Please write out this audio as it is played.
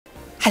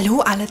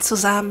Hallo alle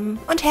zusammen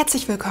und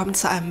herzlich willkommen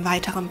zu einem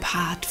weiteren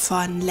Part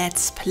von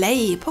Let's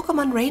Play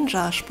Pokémon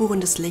Ranger Spuren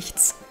des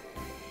Lichts.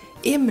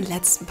 Im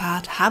letzten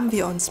Part haben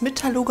wir uns mit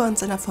Taluga und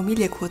seiner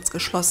Familie kurz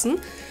geschlossen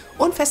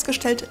und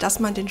festgestellt, dass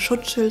man den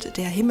Schutzschild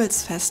der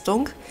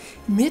Himmelsfestung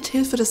mit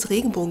Hilfe des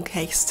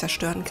Regenbogenkelchs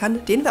zerstören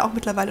kann, den wir auch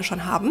mittlerweile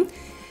schon haben.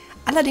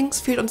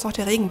 Allerdings fehlt uns noch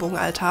der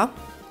Regenbogenaltar.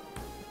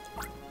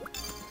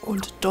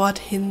 Und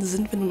dorthin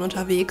sind wir nun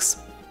unterwegs,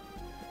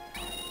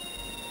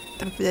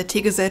 damit wir der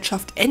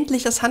Teegesellschaft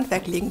endlich das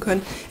Handwerk legen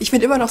können. Ich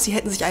finde immer noch, sie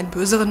hätten sich einen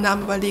böseren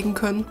Namen überlegen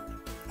können.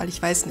 Weil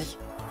ich weiß nicht.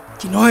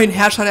 Die neuen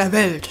Herrscher der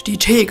Welt, die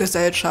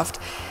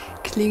Teegesellschaft.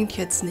 Klingt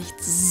jetzt nicht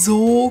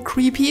so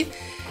creepy.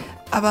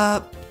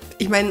 Aber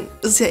ich meine,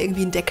 es ist ja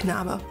irgendwie ein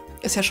Deckname.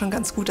 Ist ja schon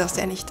ganz gut, dass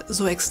der nicht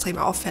so extrem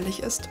auffällig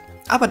ist.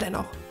 Aber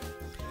dennoch.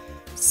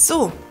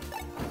 So.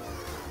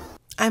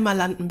 Einmal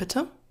landen,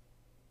 bitte.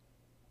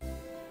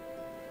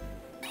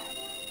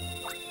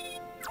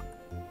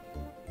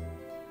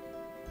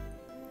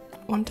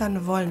 Und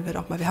dann wollen wir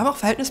doch mal. Wir haben auch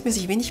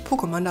verhältnismäßig wenig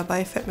Pokémon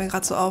dabei, fällt mir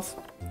gerade so auf.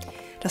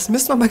 Das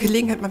müssen wir bei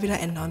Gelegenheit mal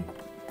wieder ändern.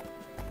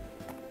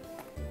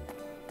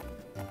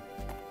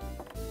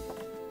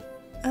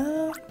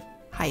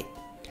 Hi.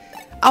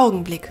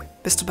 Augenblick.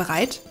 Bist du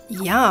bereit?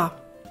 Ja.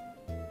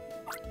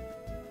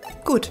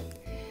 Gut.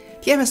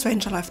 Die MS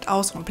Ranger läuft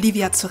aus, um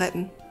Oblivia zu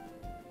retten.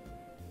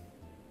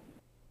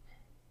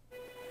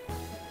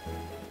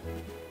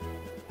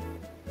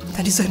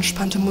 Dann diese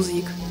entspannte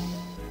Musik.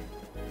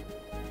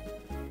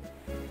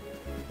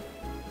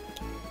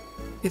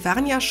 Wir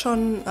waren ja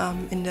schon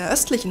in der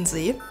östlichen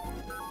See,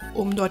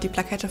 um dort die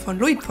Plakette von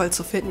Luitpold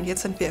zu finden.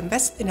 Jetzt sind wir in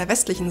der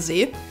westlichen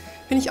See.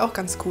 Finde ich auch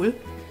ganz cool.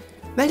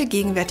 Melde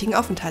gegenwärtigen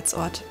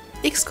Aufenthaltsort.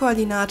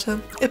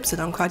 X-Koordinate,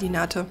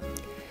 Y-Koordinate.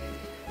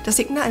 Das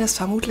Signal eines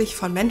vermutlich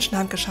von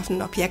Menschenhand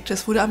geschaffenen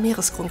Objektes wurde am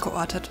Meeresgrund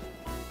geortet.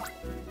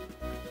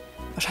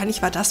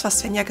 Wahrscheinlich war das, was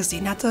Svenja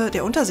gesehen hatte,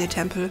 der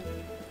Unterseetempel.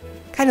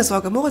 Keine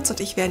Sorge, Moritz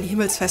und ich werden die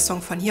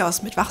Himmelsfestung von hier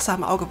aus mit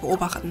wachsamem Auge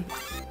beobachten.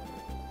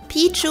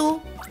 Pichu!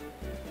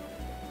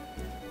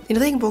 Den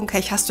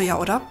Regenbogenkelch hast du ja,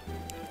 oder?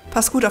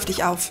 Pass gut auf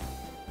dich auf.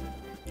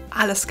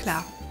 Alles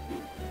klar.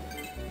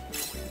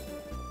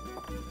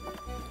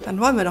 Dann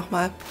wollen wir doch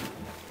mal.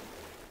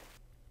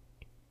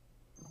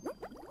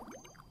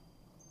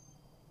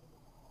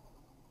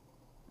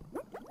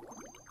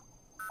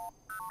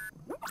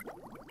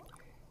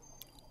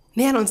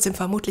 Nähern uns dem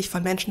vermutlich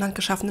von Menschenhand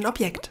geschaffenen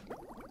Objekt.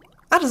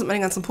 Ah, da sind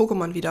meine ganzen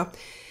Pokémon wieder.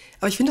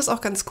 Aber ich finde das auch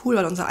ganz cool,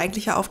 weil unser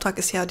eigentlicher Auftrag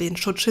ist ja, den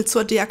Schutzschild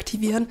zu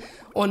deaktivieren.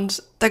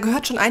 Und da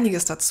gehört schon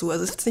einiges dazu.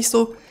 Also es ist jetzt nicht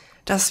so,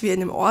 dass wir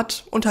in dem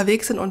Ort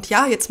unterwegs sind und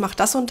ja, jetzt mach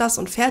das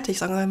und fertig,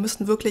 sondern wir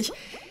müssen wirklich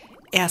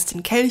erst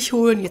den Kelch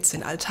holen, jetzt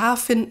den Altar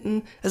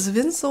finden. Also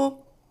wir sind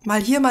so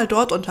mal hier, mal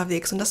dort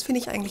unterwegs. Und das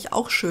finde ich eigentlich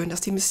auch schön, dass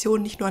die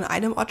Mission nicht nur an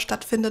einem Ort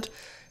stattfindet,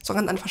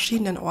 sondern an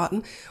verschiedenen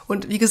Orten.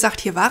 Und wie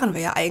gesagt, hier waren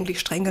wir ja eigentlich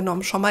streng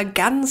genommen schon mal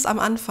ganz am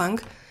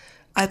Anfang,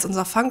 als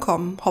unser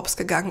Fangkom hops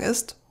gegangen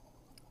ist.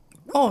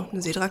 Oh,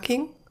 eine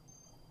Seedraking.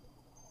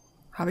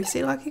 Habe ich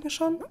Seedraking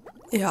schon?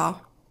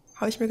 Ja,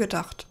 habe ich mir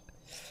gedacht.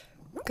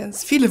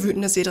 Ganz viele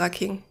wütende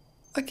Seedraking.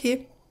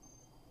 Okay.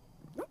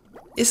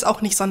 Ist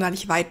auch nicht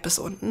sonderlich weit bis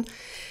unten.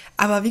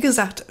 Aber wie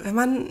gesagt, wenn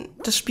man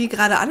das Spiel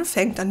gerade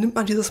anfängt, dann nimmt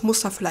man dieses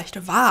Muster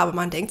vielleicht wahr, aber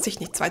man denkt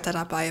sich nichts weiter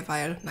dabei,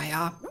 weil,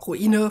 naja,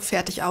 Ruine,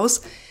 fertig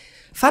aus.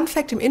 Fun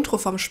Fact im Intro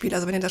vom Spiel,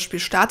 also wenn ihr das Spiel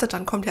startet,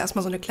 dann kommt ja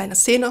erstmal so eine kleine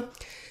Szene,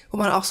 wo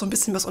man auch so ein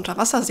bisschen was unter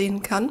Wasser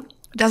sehen kann.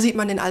 Da sieht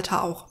man den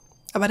Altar auch.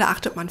 Aber da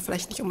achtet man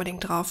vielleicht nicht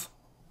unbedingt drauf.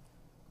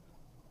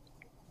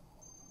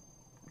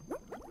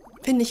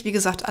 Finde ich, wie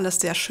gesagt, alles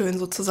sehr schön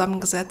so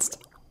zusammengesetzt.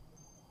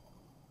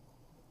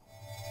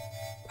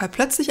 Weil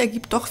plötzlich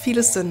ergibt doch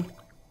vieles Sinn.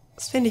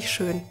 Das finde ich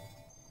schön.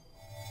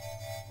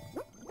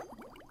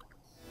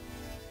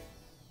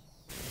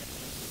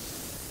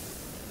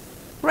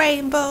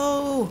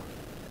 Rainbow!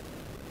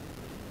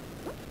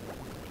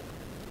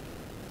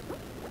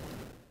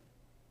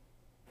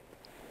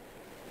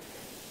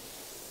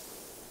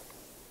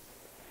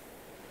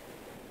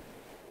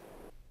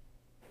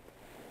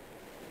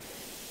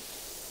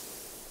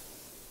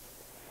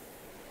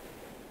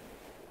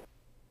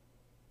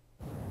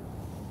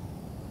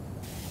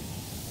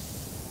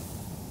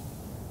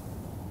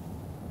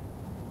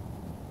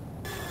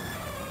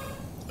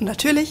 Und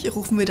natürlich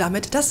rufen wir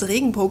damit das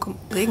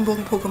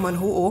Regenbogen-Pokémon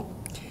Ho-Oh,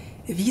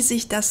 wie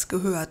sich das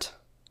gehört.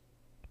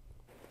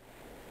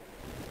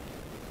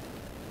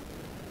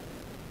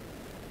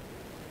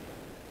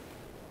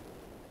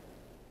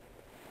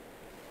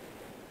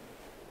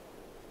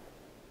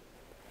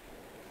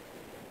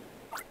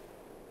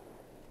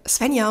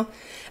 Svenja,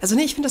 also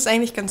nee, ich finde das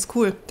eigentlich ganz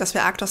cool, dass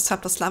wir Arctos,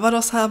 Zapdos,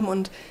 Lavados haben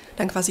und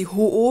dann quasi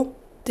Ho-Oh,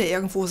 der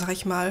irgendwo, sag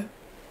ich mal,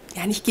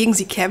 ja nicht gegen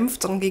sie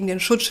kämpft, sondern gegen den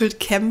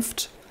Schutzschild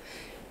kämpft,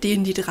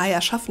 den die drei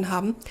erschaffen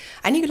haben.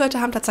 Einige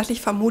Leute haben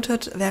tatsächlich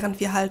vermutet, während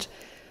wir halt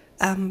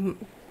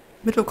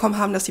mitbekommen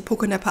haben, dass die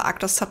Pokénapper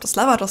Arctos, Zapdos,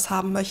 Lavados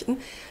haben möchten,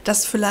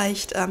 dass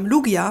vielleicht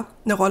Lugia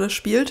eine Rolle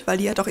spielt, weil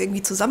die ja doch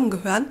irgendwie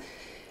zusammengehören.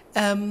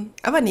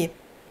 Aber nee.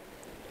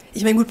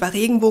 Ich meine, gut, bei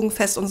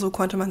Regenbogenfest und so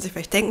konnte man sich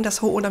vielleicht denken,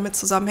 dass Ho-Oh damit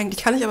zusammenhängt.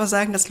 Ich kann nicht aber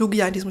sagen, dass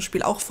Lugia in diesem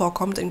Spiel auch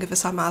vorkommt, in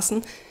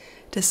gewissermaßen.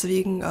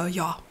 Deswegen,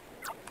 ja.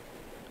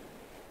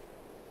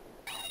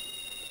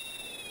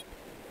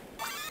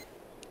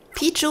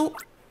 Pichu!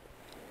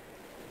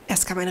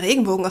 Erst kam ein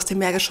Regenbogen aus dem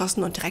Meer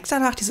geschossen und direkt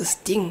danach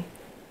dieses Ding.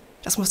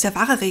 Das muss der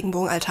wahre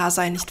Regenbogenaltar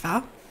sein, nicht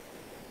wahr?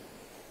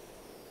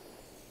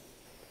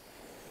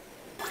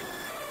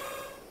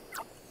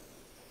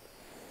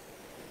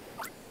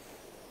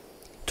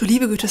 Du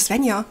liebe Güte,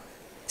 Svenja,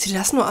 sieh dir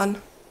das nur an.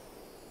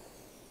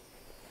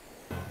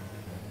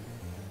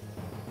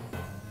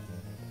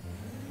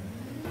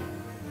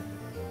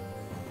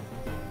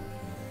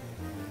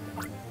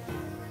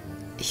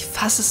 Ich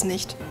fasse es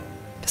nicht.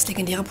 Das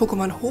legendäre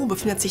Pokémon Ho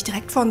befindet sich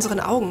direkt vor unseren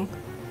Augen.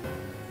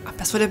 Ob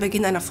das wohl der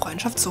Beginn einer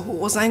Freundschaft zu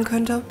Ho sein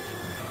könnte?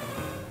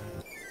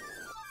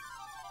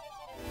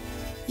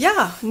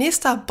 Ja,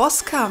 nächster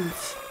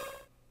Bosskampf.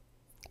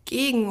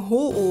 Gegen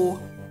Ho-Oh.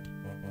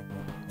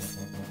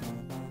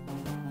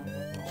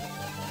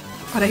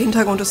 Oh, der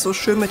Hintergrund ist so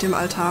schön mit dem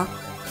Altar.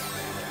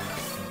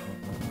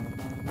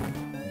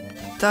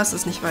 Das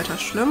ist nicht weiter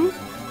schlimm.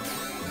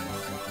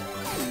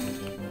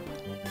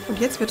 Und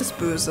jetzt wird es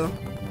böse.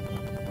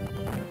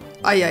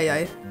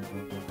 Eieiei.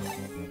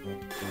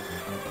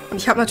 Und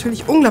ich habe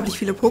natürlich unglaublich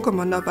viele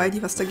Pokémon dabei,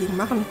 die was dagegen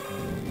machen.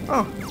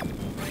 Oh.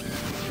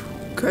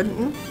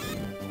 Könnten.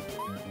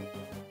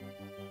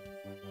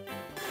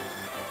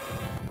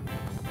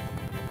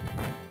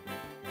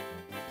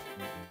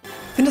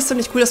 Ich finde es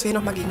ziemlich cool, dass wir hier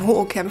nochmal gegen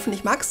Ho-Oh kämpfen.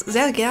 Ich mag es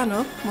sehr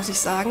gerne, muss ich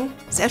sagen.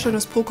 Sehr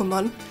schönes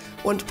Pokémon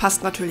und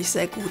passt natürlich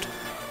sehr gut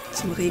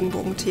zum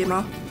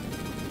Regenbogen-Thema.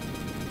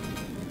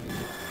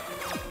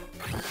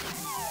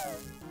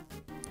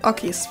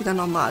 Okay, ist wieder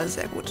normal,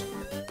 sehr gut.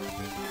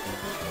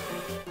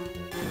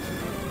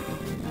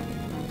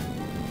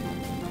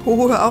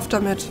 Ho-Oh, hör auf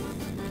damit.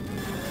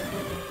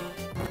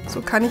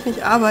 So kann ich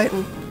nicht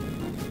arbeiten.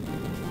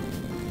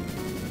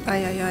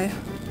 Eieiei.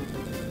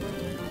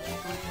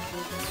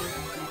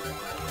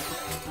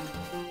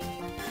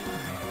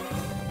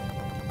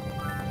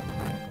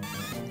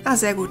 Ah,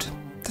 sehr gut,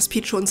 dass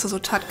Pichu uns so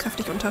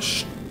tatkräftig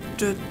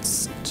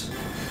unterstützt.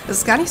 Das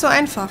ist gar nicht so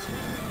einfach.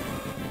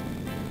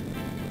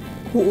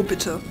 Oh,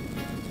 bitte.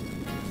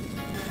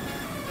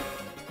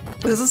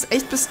 Das ist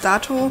echt bis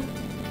dato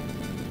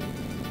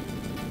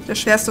der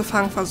schwerste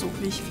Fangversuch,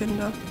 wie ich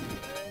finde.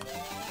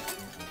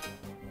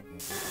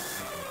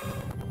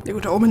 Ja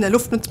gut, da oben in der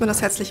Luft nützt mir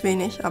das herzlich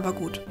wenig, aber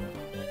gut.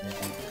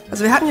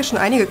 Also wir hatten ja schon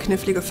einige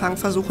knifflige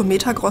Fangversuche.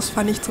 Metagross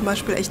fand ich zum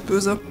Beispiel echt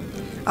böse.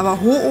 Aber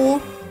Ho-Oh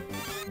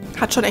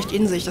hat schon echt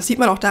in sich. Das sieht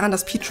man auch daran,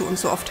 dass Pichu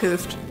uns so oft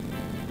hilft.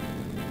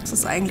 Das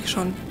ist eigentlich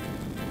schon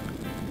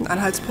ein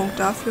Anhaltspunkt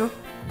dafür.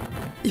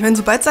 Ich meine,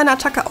 sobald seine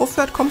Attacke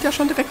aufhört, kommt ja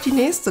schon direkt die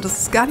nächste. Das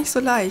ist gar nicht so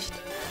leicht.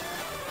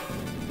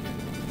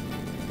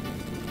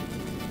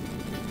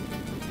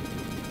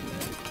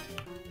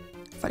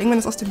 Vor allem, wenn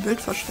es aus dem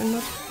Bild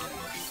verschwindet.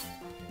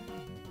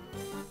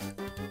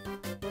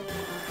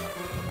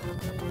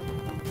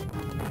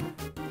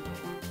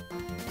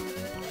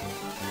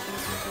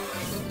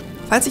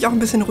 Falls ich auch ein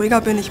bisschen ruhiger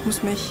bin, ich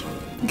muss mich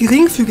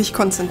geringfügig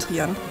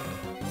konzentrieren.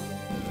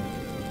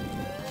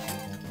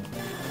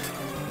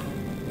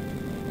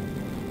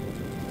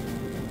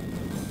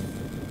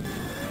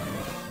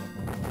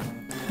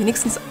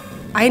 Wenigstens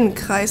einen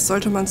Kreis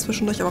sollte man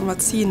zwischendurch aber mal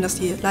ziehen, dass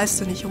die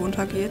Leiste nicht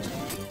runtergeht.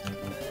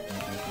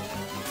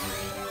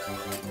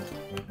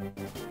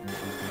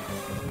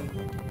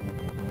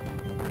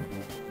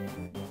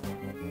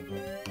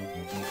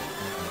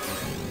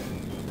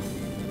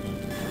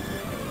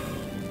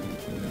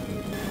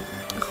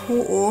 Ach,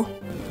 oh.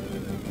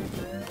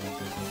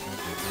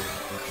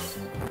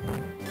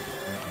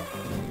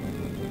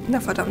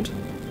 Na verdammt,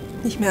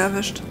 nicht mehr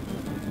erwischt.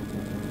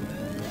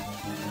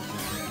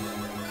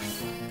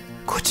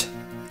 Gut.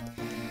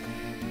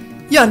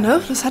 Ja,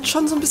 ne, das hat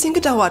schon so ein bisschen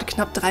gedauert,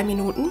 knapp 3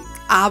 Minuten.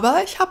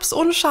 Aber ich hab's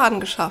ohne Schaden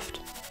geschafft.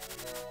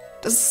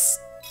 Das ist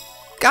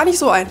gar nicht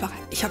so einfach.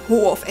 Ich habe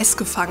Ho auf S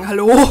gefangen,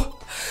 hallo.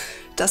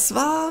 Das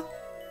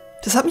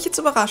hat mich jetzt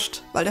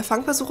überrascht, weil der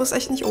Fangversuch ist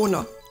echt nicht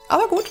ohne.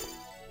 Aber gut,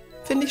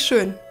 finde ich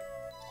schön.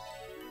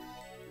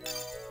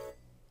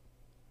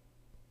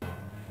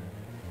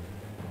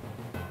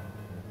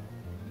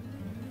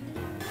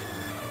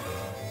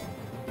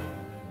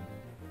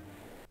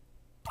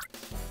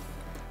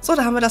 So,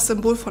 da haben wir das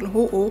Symbol von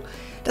Ho-Oh.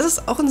 Das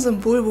ist auch ein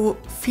Symbol, wo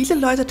viele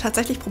Leute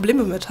tatsächlich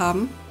Probleme mit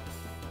haben.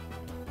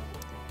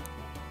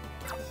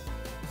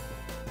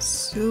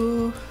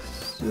 So.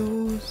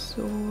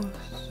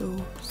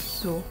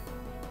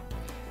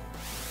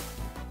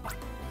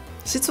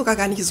 Sieht sogar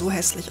gar nicht so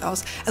hässlich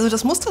aus. Also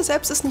das Muster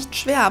selbst ist nicht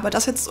schwer, aber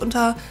das jetzt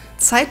unter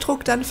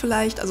Zeitdruck dann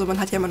vielleicht, also man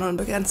hat ja immer noch eine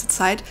begrenzte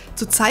Zeit,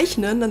 zu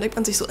zeichnen, dann denkt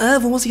man sich so,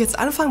 wo muss ich jetzt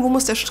anfangen, wo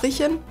muss der Strich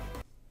hin?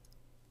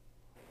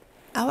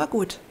 Aber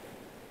gut.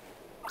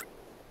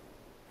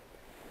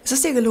 Es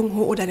ist dir gelungen,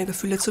 Ho-Oh deine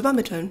Gefühle zu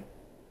übermitteln.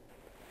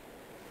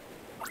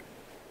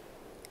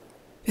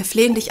 Wir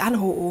flehen dich an,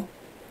 Ho-Oh.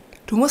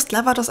 Du musst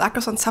Lavados,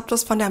 Arceus und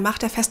Zapdos von der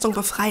Macht der Festung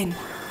befreien.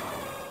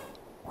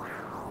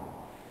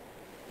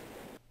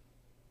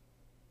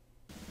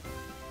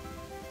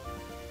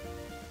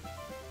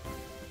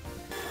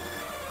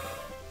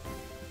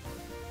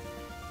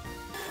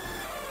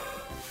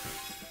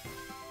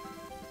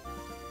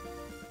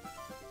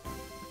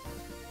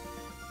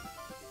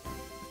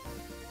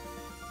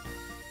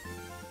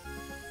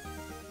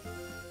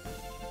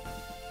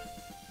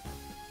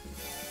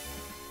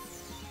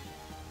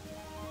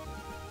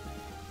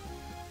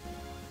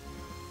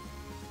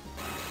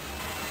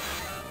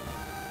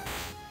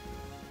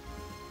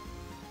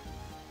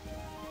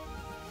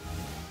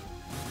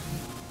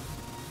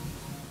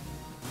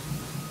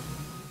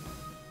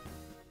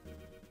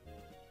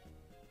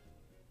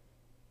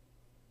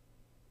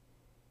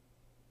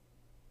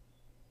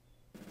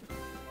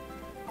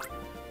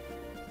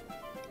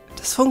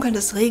 Das Funkeln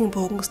des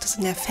Regenbogens, das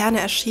in der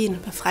Ferne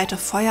erschien, befreite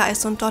Feuer,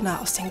 Eis und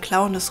Donner aus den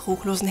Klauen des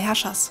ruchlosen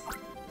Herrschers.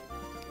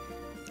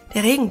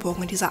 Der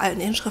Regenbogen in dieser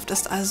alten Inschrift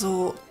ist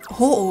also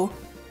Ho-Oh.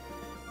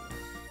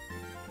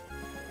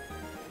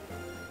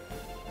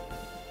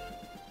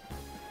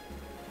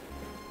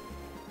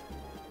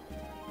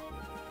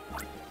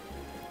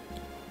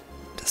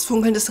 Das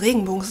Funkeln des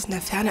Regenbogens ist in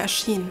der Ferne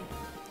erschien.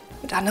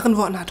 Mit anderen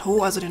Worten hat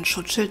Ho also den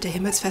Schutzschild der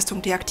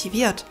Himmelsfestung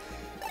deaktiviert.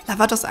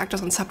 Lavatos,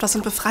 Arctos und Zapdos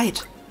sind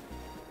befreit.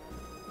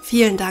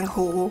 Vielen Dank,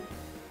 Ho.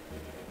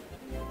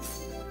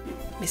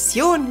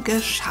 Mission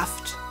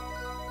geschafft.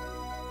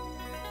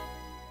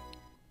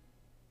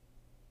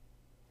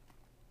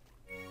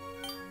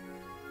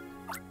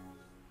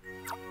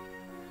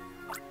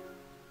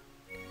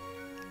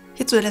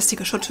 Jetzt, wo der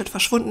lästige Schutzschild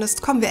verschwunden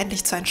ist, kommen wir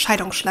endlich zur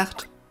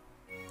Entscheidungsschlacht.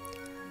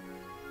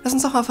 Lass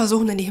uns doch mal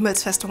versuchen, in die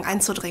Himmelsfestung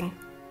einzudringen.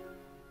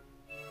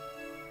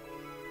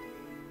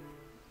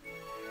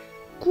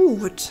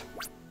 Gut.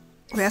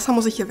 Aber erstmal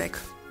muss ich hier weg.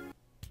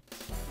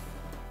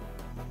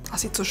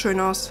 Das sieht so schön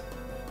aus.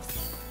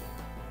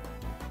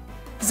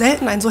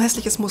 Selten ein so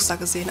hässliches Muster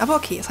gesehen, aber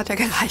okay, es hat ja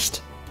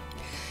gereicht.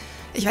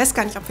 Ich weiß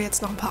gar nicht, ob wir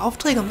jetzt noch ein paar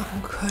Aufträge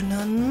machen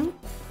können.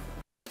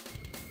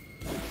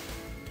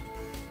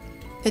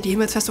 Ja, die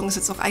Himmelsfestung ist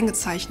jetzt auch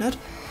eingezeichnet.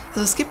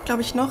 Also es gibt,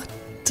 glaube ich, noch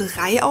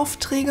 3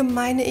 Aufträge,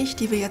 meine ich,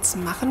 die wir jetzt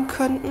machen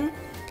könnten.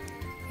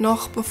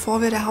 Noch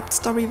bevor wir der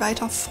Hauptstory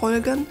weiter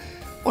folgen.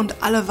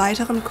 Und alle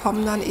weiteren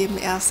kommen dann eben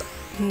erst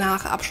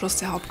nach Abschluss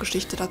der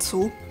Hauptgeschichte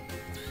dazu.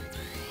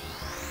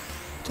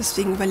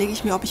 Deswegen überlege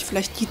ich mir, ob ich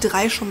vielleicht die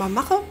 3 schon mal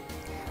mache,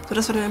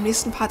 sodass wir dann im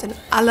nächsten Part in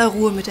aller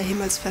Ruhe mit der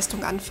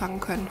Himmelsfestung anfangen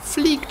können.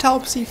 Flieg,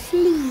 Taubsi,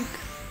 flieg!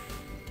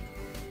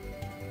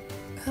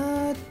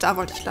 Da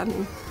wollte ich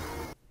landen.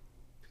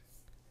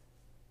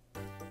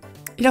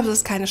 Ich glaube, das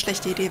ist keine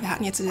schlechte Idee. Wir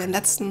hatten jetzt in den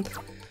letzten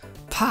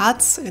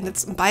Parts, in den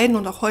letzten beiden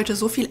und auch heute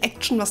so viel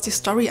Action, was die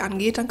Story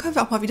angeht. Dann können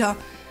wir auch mal wieder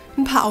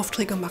ein paar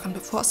Aufträge machen,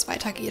 bevor es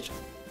weitergeht.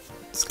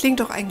 Das klingt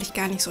doch eigentlich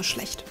gar nicht so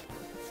schlecht.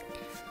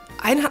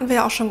 Einen hatten wir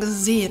ja auch schon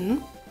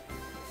gesehen.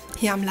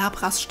 Hier am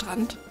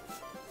Labras-Strand.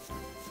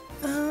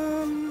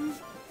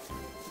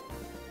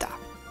 Da.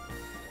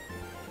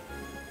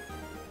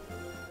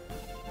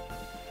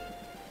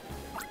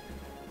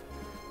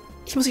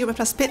 Ich muss dich um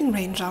etwas bitten,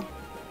 Ranger.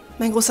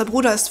 Mein großer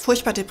Bruder ist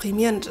furchtbar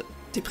deprimiert,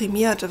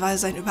 weil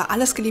sein über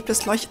alles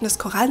geliebtes leuchtendes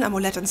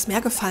Korallenamulett ins Meer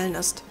gefallen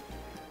ist.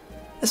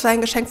 Es war ein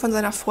Geschenk von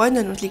seiner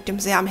Freundin und liegt ihm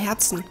sehr am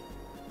Herzen.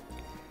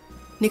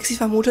 Nixie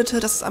vermutete,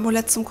 dass das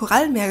Amulett zum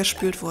Korallenmeer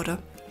gespült wurde.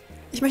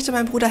 Ich möchte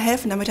meinem Bruder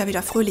helfen, damit er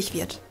wieder fröhlich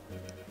wird.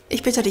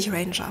 Ich bitte dich,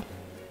 Ranger.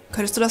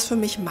 Könntest du das für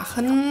mich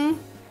machen?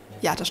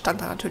 Ja, das stand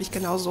da natürlich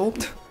genau so.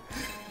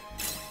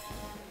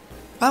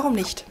 Warum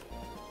nicht?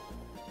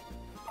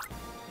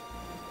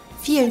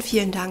 Vielen,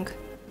 vielen Dank.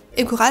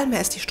 Im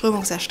Korallenmeer ist die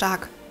Strömung sehr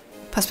stark.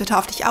 Pass bitte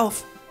auf dich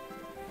auf.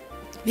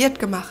 Wird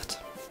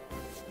gemacht.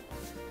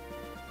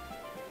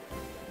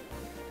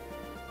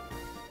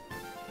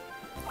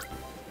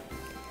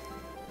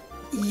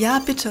 Ja,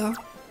 bitte.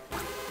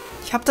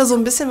 Ich habe da so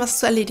ein bisschen was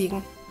zu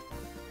erledigen.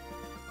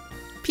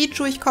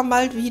 Pichu, ich komme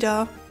bald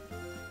wieder.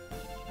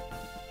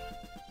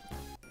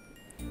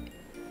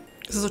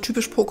 Das ist so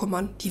typisch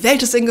Pokémon. Die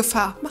Welt ist in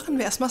Gefahr. Machen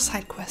wir erstmal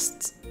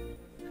Sidequests.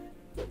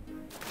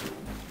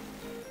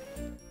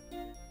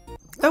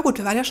 Na gut,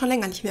 wir waren ja schon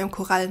länger nicht mehr im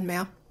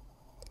Korallenmeer.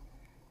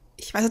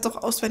 Ich weiß jetzt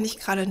auch auswendig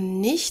gerade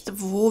nicht,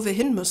 wo wir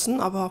hin müssen,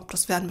 aber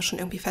das werden wir schon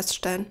irgendwie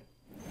feststellen.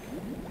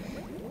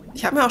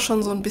 Ich habe mir auch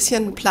schon so ein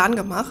bisschen einen Plan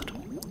gemacht,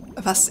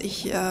 was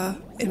ich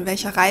in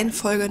welcher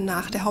Reihenfolge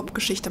nach der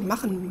Hauptgeschichte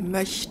machen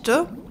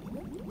möchte.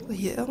 So,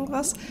 hier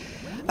irgendwas.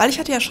 Weil ich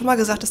hatte ja schon mal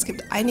gesagt, es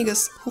gibt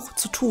einiges hoch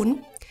zu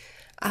tun.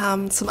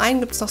 Zum einen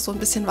gibt es noch so ein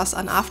bisschen was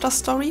an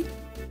Afterstory,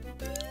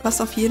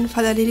 was auf jeden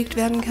Fall erledigt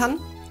werden kann.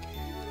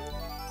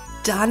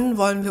 Dann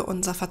wollen wir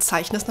unser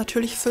Verzeichnis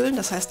natürlich füllen,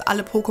 das heißt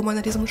alle Pokémon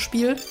in diesem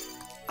Spiel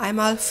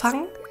einmal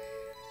fangen.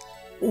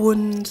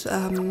 Und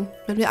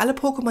wenn wir alle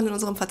Pokémon in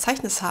unserem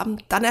Verzeichnis haben,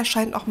 dann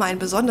erscheint auch mal ein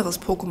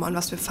besonderes Pokémon,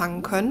 was wir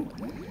fangen können.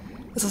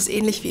 Das ist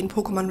ähnlich wie in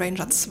Pokémon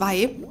Ranger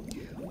 2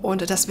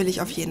 und das will ich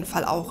auf jeden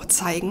Fall auch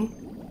zeigen.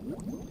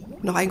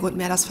 Noch ein Grund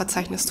mehr, das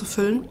Verzeichnis zu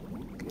füllen.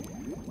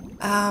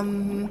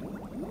 Dann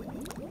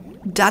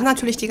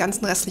natürlich die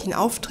ganzen restlichen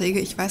Aufträge.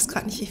 Ich weiß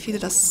gerade nicht, wie viele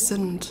das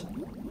sind.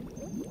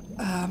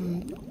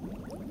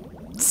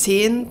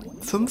 10,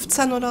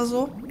 15 oder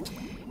so,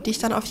 die ich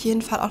dann auf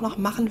jeden Fall auch noch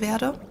machen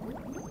werde.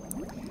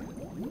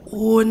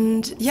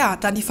 Und ja,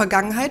 dann die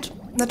Vergangenheit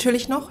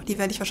natürlich noch. Die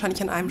werde ich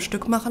wahrscheinlich in einem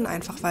Stück machen,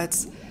 einfach weil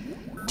es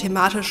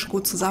thematisch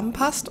gut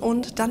zusammenpasst.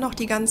 Und dann noch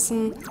die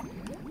ganzen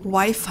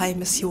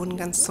Wi-Fi-Missionen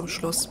ganz zum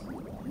Schluss.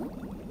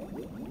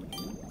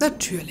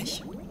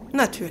 Natürlich.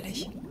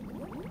 Natürlich.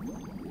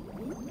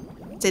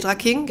 Cedra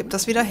King, gib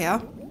das wieder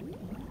her.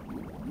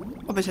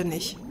 Oh, bitte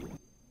nicht.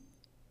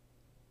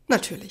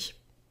 Natürlich.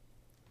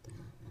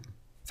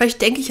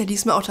 Vielleicht denke ich ja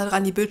diesmal auch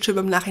daran, die Bildschirme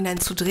im Nachhinein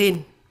zu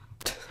drehen.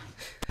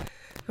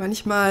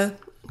 Manchmal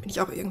bin ich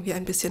auch irgendwie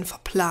ein bisschen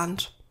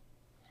verplant.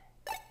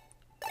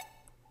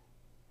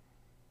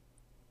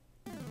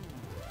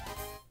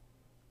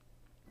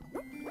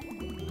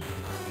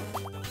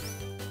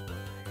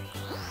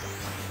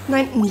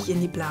 Nein, nicht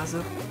in die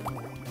Blase.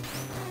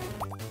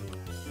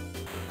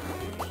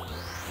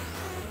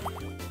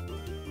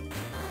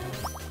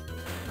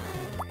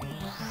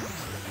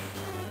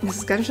 Das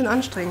ist ganz schön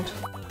anstrengend.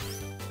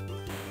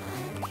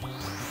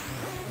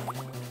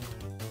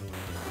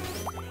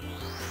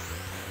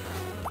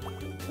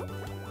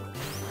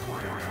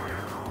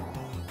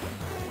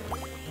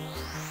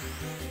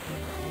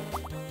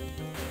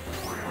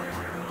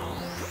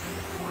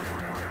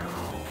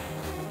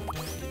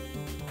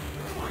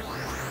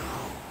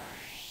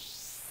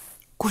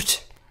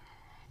 Gut,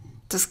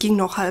 das ging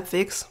noch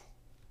halbwegs.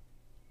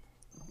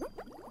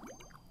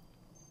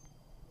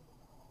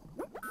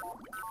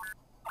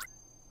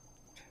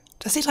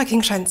 Das Sidra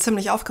King scheint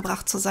ziemlich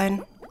aufgebracht zu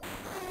sein.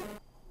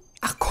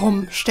 Ach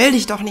komm, stell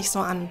dich doch nicht so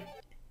an.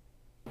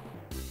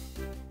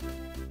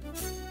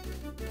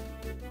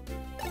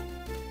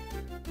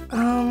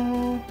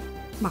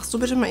 Machst du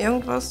bitte mal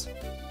irgendwas?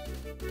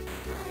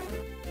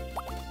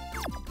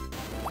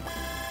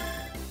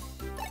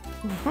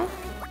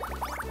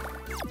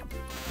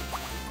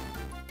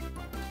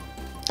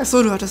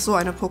 Achso, du hattest so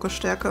eine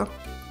Pokestärke.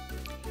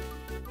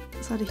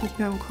 Das hatte ich nicht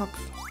mehr im Kopf.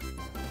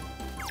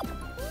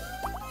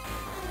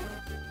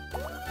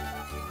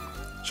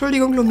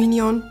 Entschuldigung,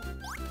 Luminion.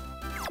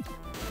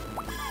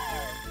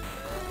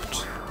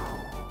 Gut.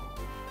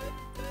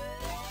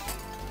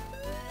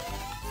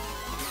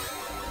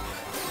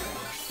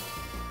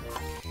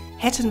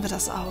 Hätten wir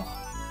das auch.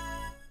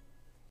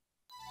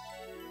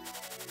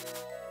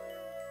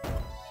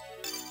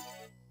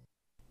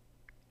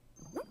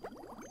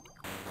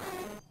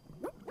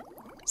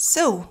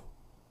 So.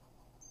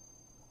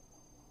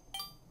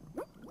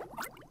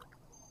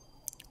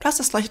 Du hast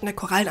das leuchtende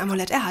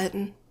Korallenamulett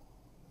erhalten.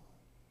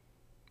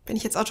 Bin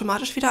ich jetzt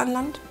automatisch wieder an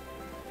Land?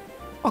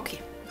 Okay,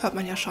 hört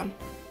man ja schon.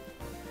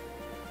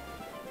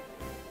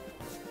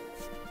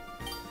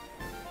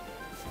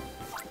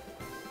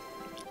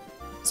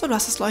 So, du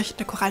hast das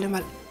leuchtende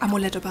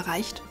Korallenamulett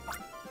überreicht.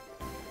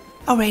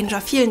 Oh,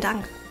 Ranger, vielen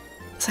Dank.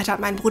 Das heitert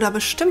meinen Bruder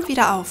bestimmt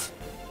wieder auf.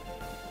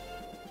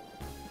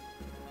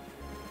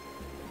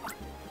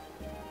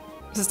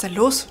 Was ist denn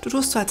los? Du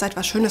tust so, als sei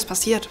etwas Schönes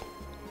passiert.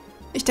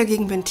 Ich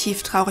dagegen bin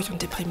tief traurig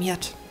und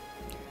deprimiert.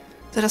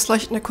 Seit das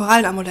leuchtende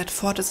Korallenamulett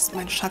fort ist, das mir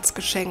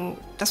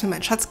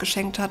mein Schatz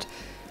geschenkt hat,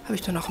 habe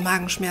ich nur noch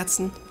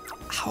Magenschmerzen.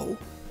 Au.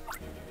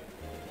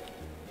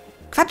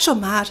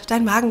 Quatschomat,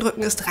 dein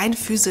Magendrücken ist rein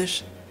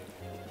physisch.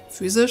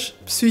 Physisch?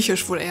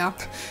 Psychisch wohl eher.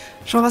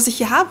 Schau, was ich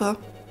hier habe.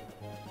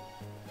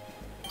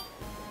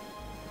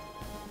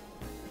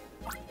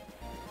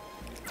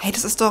 Hey,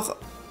 das ist doch...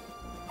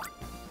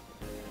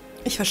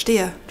 Ich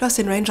verstehe. Du hast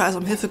den Ranger also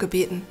um Hilfe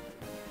gebeten.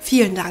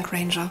 Vielen Dank,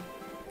 Ranger.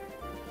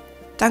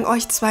 Dank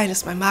euch zweien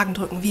ist mein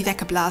Magendrücken wie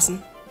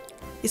weggeblasen.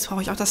 Jetzt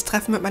brauche ich auch das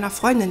Treffen mit meiner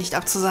Freundin nicht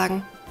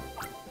abzusagen.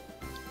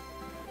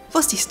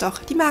 Wusste ich's doch,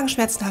 die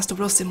Magenschmerzen hast du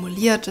bloß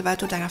simuliert, weil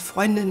du deiner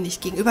Freundin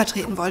nicht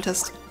gegenübertreten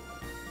wolltest.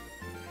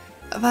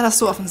 War das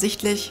so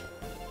offensichtlich?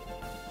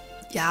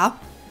 Ja.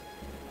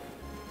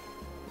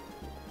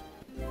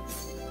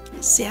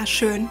 Sehr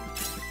schön.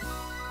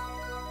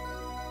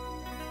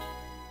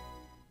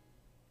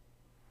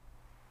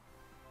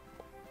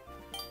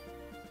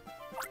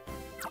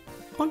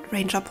 Und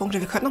Ranger-Punkte.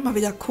 Wir könnten noch mal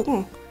wieder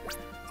gucken,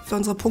 ob wir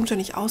unsere Punkte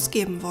nicht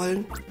ausgeben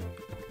wollen.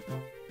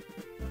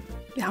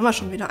 Wir haben ja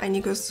schon wieder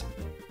einiges.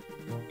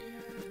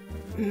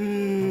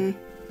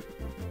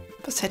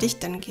 Was hätte ich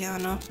denn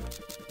gerne?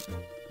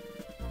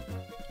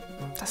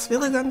 Das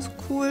wäre ganz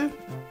cool.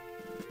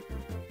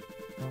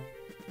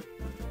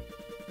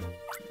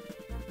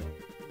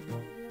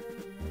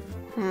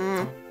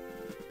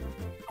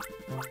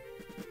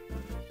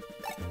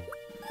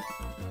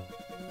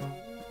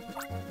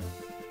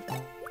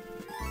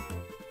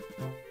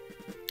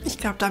 Ich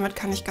glaube, damit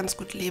kann ich ganz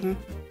gut leben.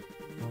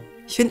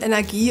 Ich finde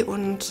Energie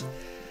und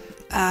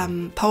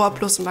Power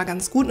Plus immer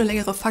ganz gut. Eine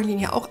längere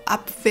Fanglinie auch.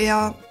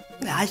 Abwehr.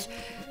 Ja,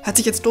 hört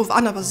sich jetzt doof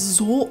an, aber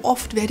so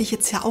oft werde ich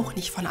jetzt ja auch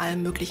nicht von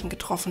allem Möglichen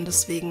getroffen.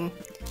 Deswegen,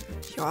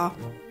 ja.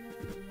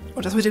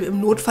 Und das mit dem im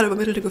Notfall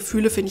übermittelte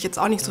Gefühle finde ich jetzt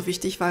auch nicht so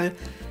wichtig, weil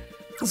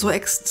so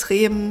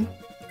extrem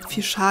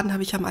viel Schaden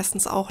habe ich ja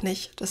meistens auch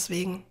nicht.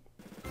 Deswegen.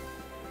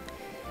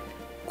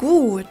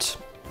 Gut.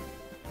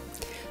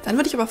 Dann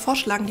würde ich aber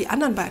vorschlagen, die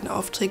anderen beiden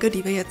Aufträge,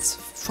 die wir jetzt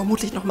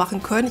vermutlich noch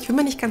machen können. Ich bin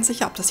mir nicht ganz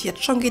sicher, ob das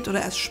jetzt schon geht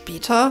oder erst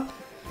später.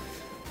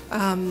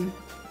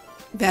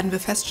 Werden wir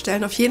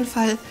feststellen. Auf jeden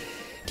Fall,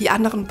 die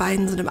anderen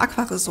beiden sind im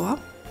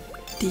Aquaresort,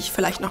 die ich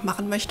vielleicht noch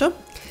machen möchte.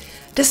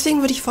 Deswegen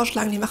würde ich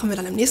vorschlagen, die machen wir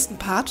dann im nächsten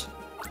Part.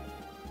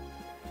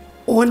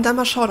 Und dann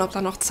mal schauen, ob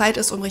da noch Zeit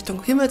ist, um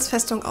Richtung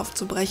Himmelsfestung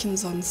aufzubrechen.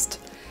 Sonst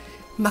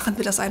machen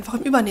wir das einfach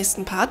im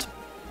übernächsten Part.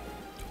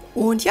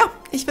 Und ja,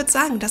 ich würde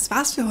sagen, das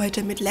war's für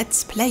heute mit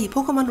Let's Play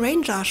Pokémon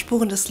Ranger,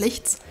 Spuren des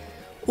Lichts.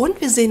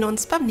 Und wir sehen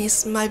uns beim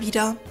nächsten Mal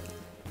wieder.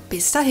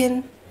 Bis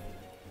dahin.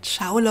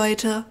 Ciao,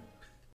 Leute.